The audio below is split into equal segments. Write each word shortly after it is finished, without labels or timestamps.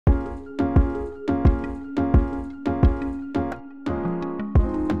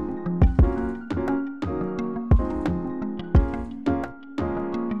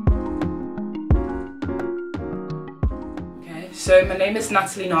So my name is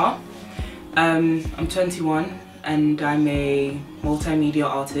Natalie Narh. I'm 21 and I'm a multimedia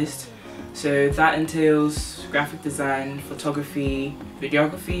artist. So that entails graphic design, photography,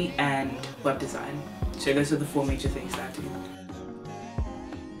 videography and web design. So those are the four major things that I do.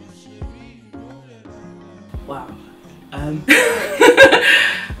 Wow.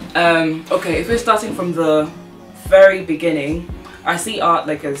 Okay, if we're starting from the very beginning, I see art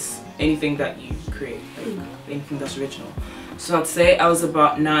like as anything that you create, like anything that's original. So I'd say I was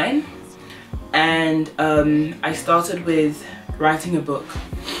about 9 and I started with writing a book,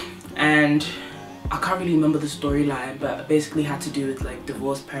 and I can't really remember the storyline, but it basically had to do with like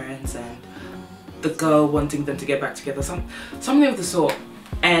divorced parents and the girl wanting them to get back together, something of the sort.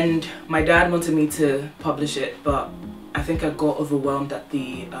 And my dad wanted me to publish it, but I think I got overwhelmed at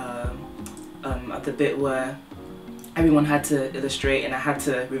the bit where everyone had to illustrate and I had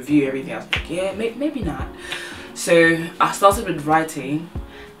to review everything. I was like, yeah, maybe not. So I started with writing,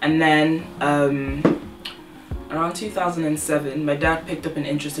 and then around 2007 my dad picked up an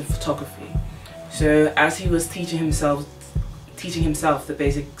interest in photography. So as he was teaching himself the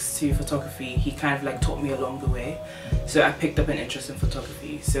basics to photography, he kind of like taught me along the way. So I picked up an interest in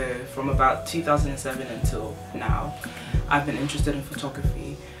photography. So from about 2007 until now, I've been interested in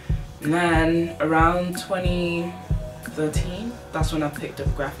photography. And then around 2013, that's when I picked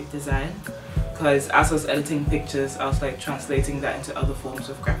up graphic design, because as I was editing pictures, I was like translating that into other forms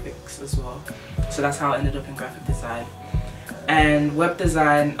of graphics as well. So that's how I ended up in graphic design. And web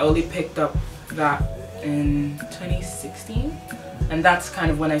design, I only picked up that in 2016, and that's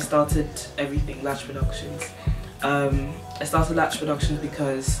kind of when I started everything, Latch Productions. I started Latch Productions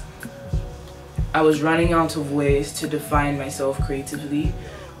because I was running out of ways to define myself creatively,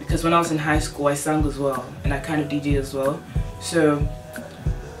 because when I was in high school I sang as well and I kind of DJed as well, so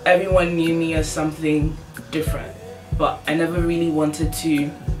everyone knew me as something different, but I never really wanted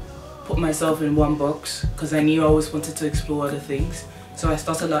to put myself in one box because I knew I always wanted to explore other things. So I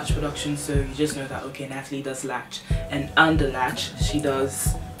started Latch Productions, so you just know that, okay, Natalie does Latch, and under Latch she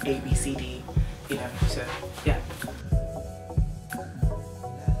does A, B, C, D, you know, so yeah.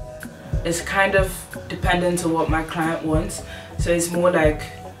 It's kind of dependent on what my client wants, so it's more like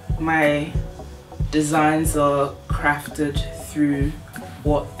my designs are crafted through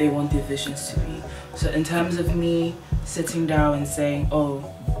what they want their visions to be. So in terms of me sitting down and saying, oh,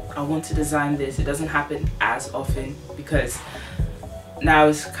 I want to design this, it doesn't happen as often because now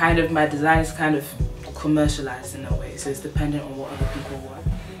it's kind of, my design is kind of commercialized in a way, so it's dependent on what other people want.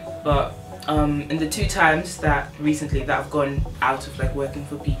 But in the 2 times that recently that I've gone out of like working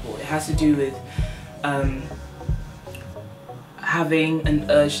for people, it has to do with having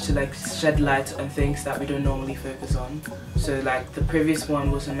an urge to like shed light on things that we don't normally focus on. So like the previous one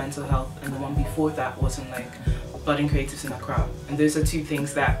was on mental health, and the one before that was on like budding creatives in the crowd, and those are 2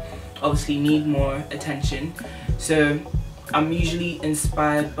 things that obviously need more attention. So I'm usually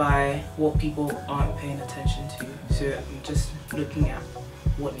inspired by what people aren't paying attention to, so I'm just looking at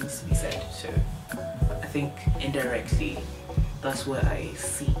what needs to be said. So I think indirectly that's where I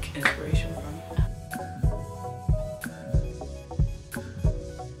seek inspiration from.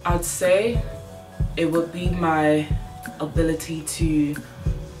 I'd say it would be my ability to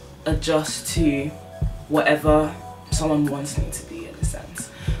adjust to whatever someone wants me to be, in a sense,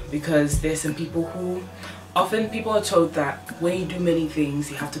 because there's some people who often people are told that when you do many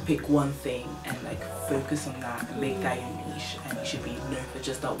things you have to pick one thing and like focus on that and make that your niche, and you should be known for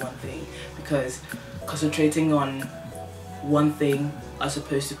just that one thing, because concentrating on one thing as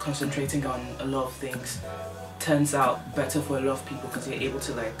opposed to concentrating on a lot of things turns out better for a lot of people because you're able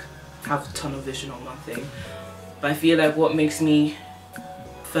to like have tunnel vision on one thing. But I feel like what makes me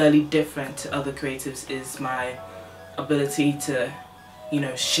fairly different to other creatives is my ability to, you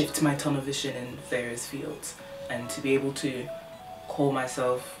know, shift my tunnel vision in various fields and to be able to call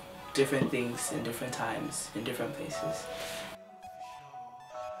myself different things in different times, in different places.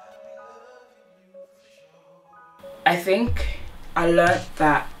 I think I learned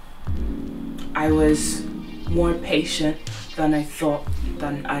that I was more patient than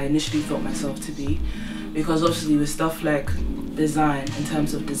I initially thought myself to be, because obviously with stuff like design, in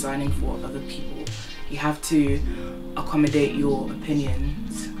terms of designing for other people, you have to accommodate your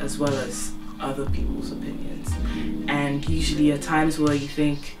opinions as well as other people's opinions, and usually at times where you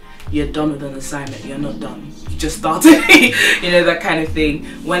think you're done with an assignment, you're not done, you just started. You know, that kind of thing.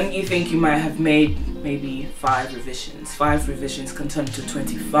 When you think you might have made maybe 5 revisions can turn to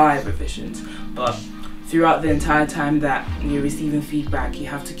 25 revisions, but throughout the entire time that you're receiving feedback you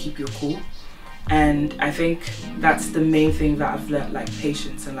have to keep your cool And I think that's the main thing that I've learned, like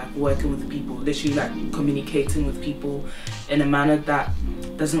patience and like working with people, literally like communicating with people in a manner that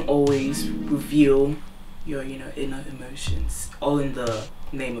doesn't always reveal your, you know, inner emotions, all in the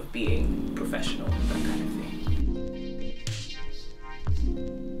name of being professional, that kind of thing.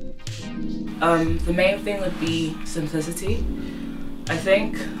 The main thing would be simplicity. I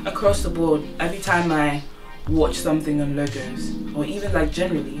think across the board, every time I watch something on logos, or even like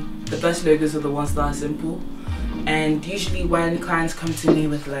generally, the best logos are the ones that are simple. And usually when clients come to me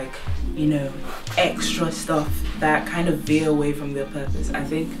with like, you know, extra stuff that kind of veer away from their purpose, I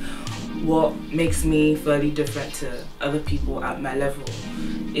think what makes me fairly different to other people at my level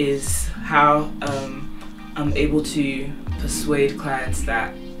is how I'm able to persuade clients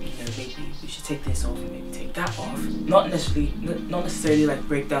that, you know, maybe we should take this off and maybe take that off. Not necessarily like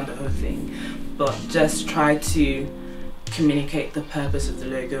break down the whole thing, but just try to communicate the purpose of the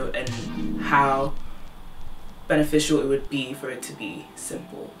logo and how beneficial it would be for it to be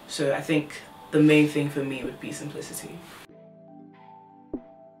simple. So I think the main thing for me would be simplicity.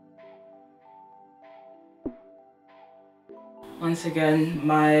 Once again,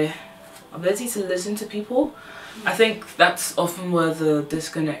 my ability to listen to people. I think that's often where the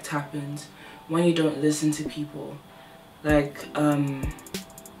disconnect happens, when you don't listen to people. Like,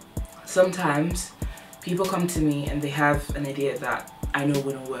 sometimes people come to me and they have an idea that I know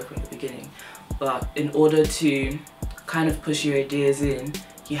wouldn't work from the beginning, but in order to kind of push your ideas in,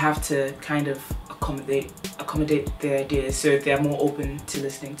 you have to kind of accommodate their ideas so they're more open to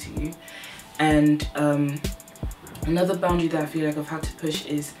listening to you. And another boundary that I feel like I've had to push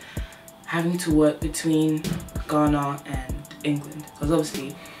is having to work between Ghana and England, because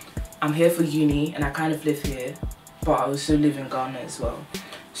obviously I'm here for uni and I kind of live here, but I also live in Ghana as well.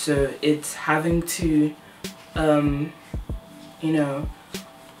 So it's having to, you know,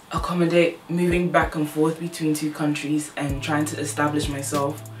 accommodate moving back and forth between two countries and trying to establish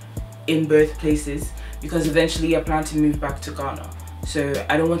myself in both places, because eventually I plan to move back to Ghana. So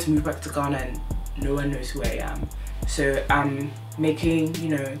I don't want to move back to Ghana and no one knows who I am. So I'm making, you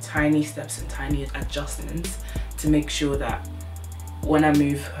know, tiny steps and tiny adjustments to make sure that when I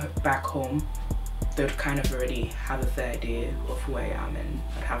move back home, they would kind of already have a fair idea of who I am and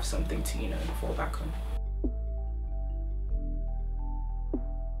I'd have something to, you know, fall back on.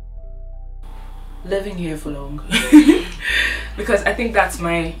 Living here for long. Because I think that's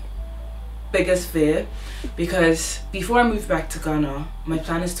my biggest fear, because before I move back to Ghana, my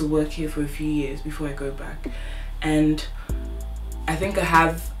plan is to work here for a few years before I go back. And I think I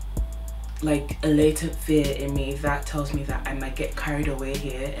have like a latent fear in me that tells me that I might get carried away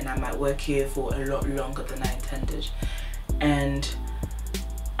here and I might work here for a lot longer than I intended. And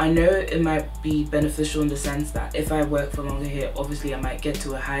I know it might be beneficial in the sense that if I work for longer here, obviously I might get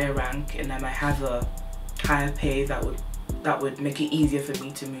to a higher rank and I might have a higher pay that would make it easier for me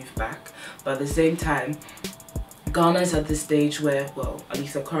to move back. But at the same time, Ghana is at this stage where, well, at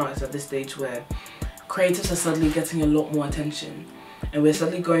least Accra is at this stage where creatives are suddenly getting a lot more attention, and we're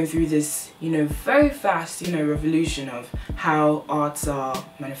suddenly going through this, you know, very fast, you know, revolution of how arts are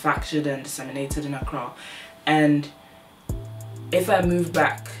manufactured and disseminated in Accra. And if I move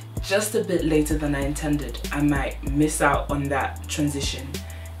back just a bit later than I intended, I might miss out on that transition.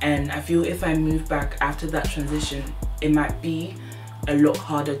 And I feel if I move back after that transition, it might be a lot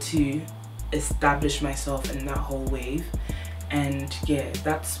harder to establish myself in that whole wave. And yeah,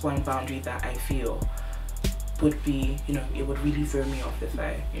 that's one boundary that I feel would be, you know, it would really throw me off if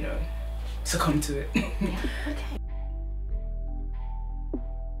I, you know, succumb to it. Okay.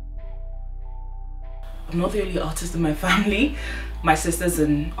 I'm not the only artist in my family. My sister's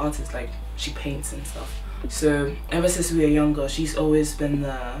an artist, like she paints and stuff. So ever since we were younger, she's always been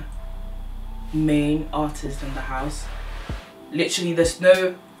the main artist in the house. Literally, there's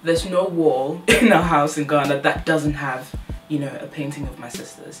no wall in our house in Ghana that doesn't have, you know, a painting of my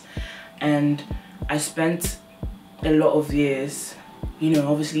sister's. And I spent a lot of years, you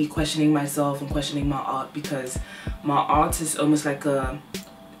know, obviously questioning myself and questioning my art, because my art is almost like a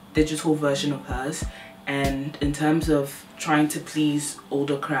digital version of hers. And in terms of trying to please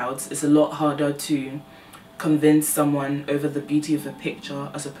older crowds, it's a lot harder to convince someone over the beauty of a picture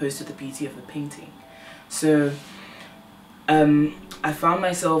as opposed to the beauty of a painting. So I found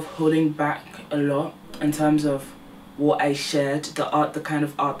myself holding back a lot in terms of what I shared, the kind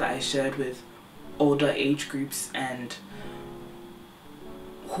of art that I shared with older age groups and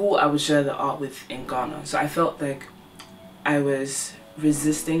who I would share the art with in Ghana. So I felt like I was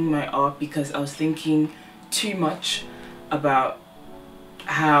resisting my art because I was thinking too much about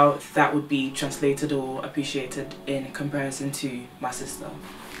how that would be translated or appreciated in comparison to my sister.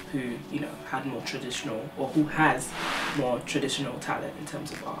 who, you know, had more traditional, or who has more traditional talent in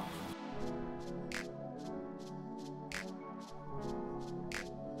terms of art.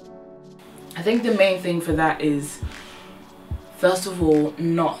 I think the main thing for that is, first of all,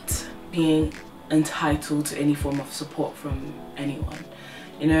 not being entitled to any form of support from anyone.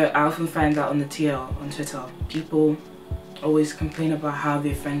 You know, I often find that on the TL, on Twitter, people always complain about how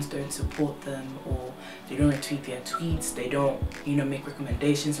their friends don't support them, or they don't retweet their tweets, they don't, you know, make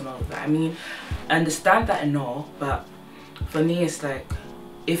recommendations and all of that. I mean, I understand that and all, but for me it's like,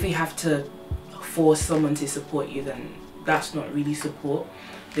 if you have to force someone to support you, then that's not really support.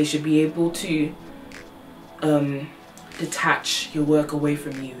 They should be able to detach your work away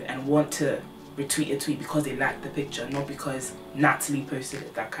from you and want to retweet a tweet because they like the picture, not because Natalie posted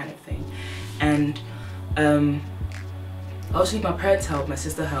it, that kind of thing. And obviously my parents help, my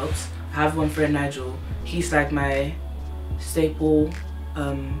sister helps. I have one friend, Nigel. He's like my staple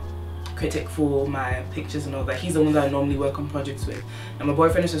critic for my pictures and all that. He's the one that I normally work on projects with. And my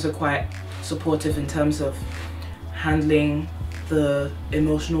boyfriend is also quite supportive in terms of handling the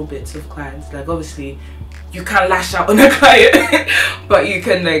emotional bits of clients. Like, obviously you can't lash out on a client but you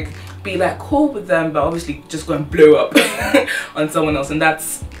can like be like cool with them, but obviously just go and blow up on someone else, and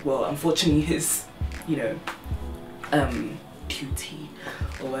that's, well, unfortunately his, you know, duty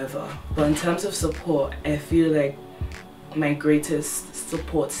or whatever. But in terms of support, I feel like my greatest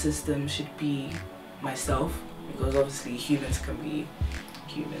support system should be myself, because obviously humans can be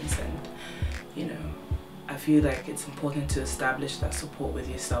humans, and, you know, I feel like it's important to establish that support with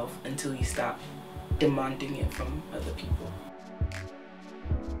yourself until you start demanding it from other people.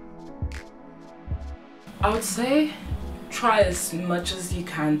 I would say try as much as you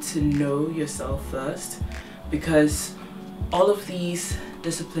can to know yourself first, because all of these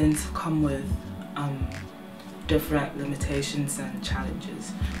disciplines come with different limitations and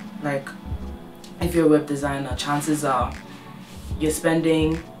challenges. Like, if you're a web designer, chances are you're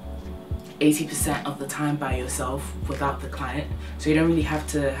spending 80% of the time by yourself without the client, so you don't really have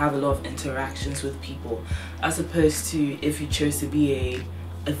to have a lot of interactions with people, as opposed to if you chose to be a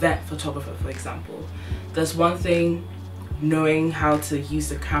event photographer, for example. There's one thing knowing how to use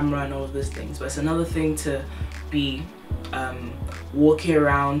the camera and all of those things, but it's another thing to be walking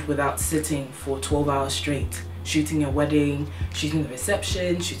around without sitting for 12 hours straight, shooting a wedding, shooting the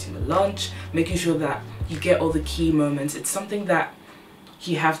reception, shooting the lunch, making sure that you get all the key moments. It's something that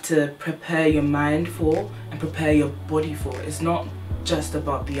you have to prepare your mind for and prepare your body for. It's not just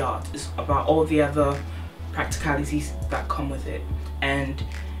about the art, it's about all the other practicalities that come with it. And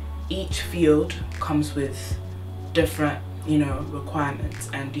each field comes with different, you know, requirements,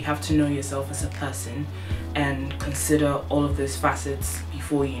 and you have to know yourself as a person and consider all of those facets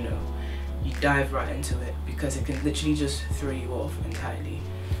before, you know, you dive right into it, because it can literally just throw you off entirely.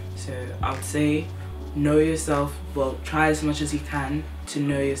 So I would say know yourself. Well, try as much as you can to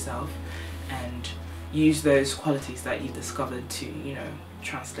know yourself and use those qualities that you've discovered to, you know,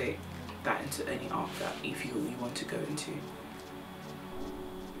 translate that into any art that you feel you want to go into.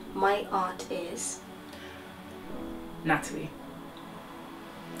 My art is Natalie.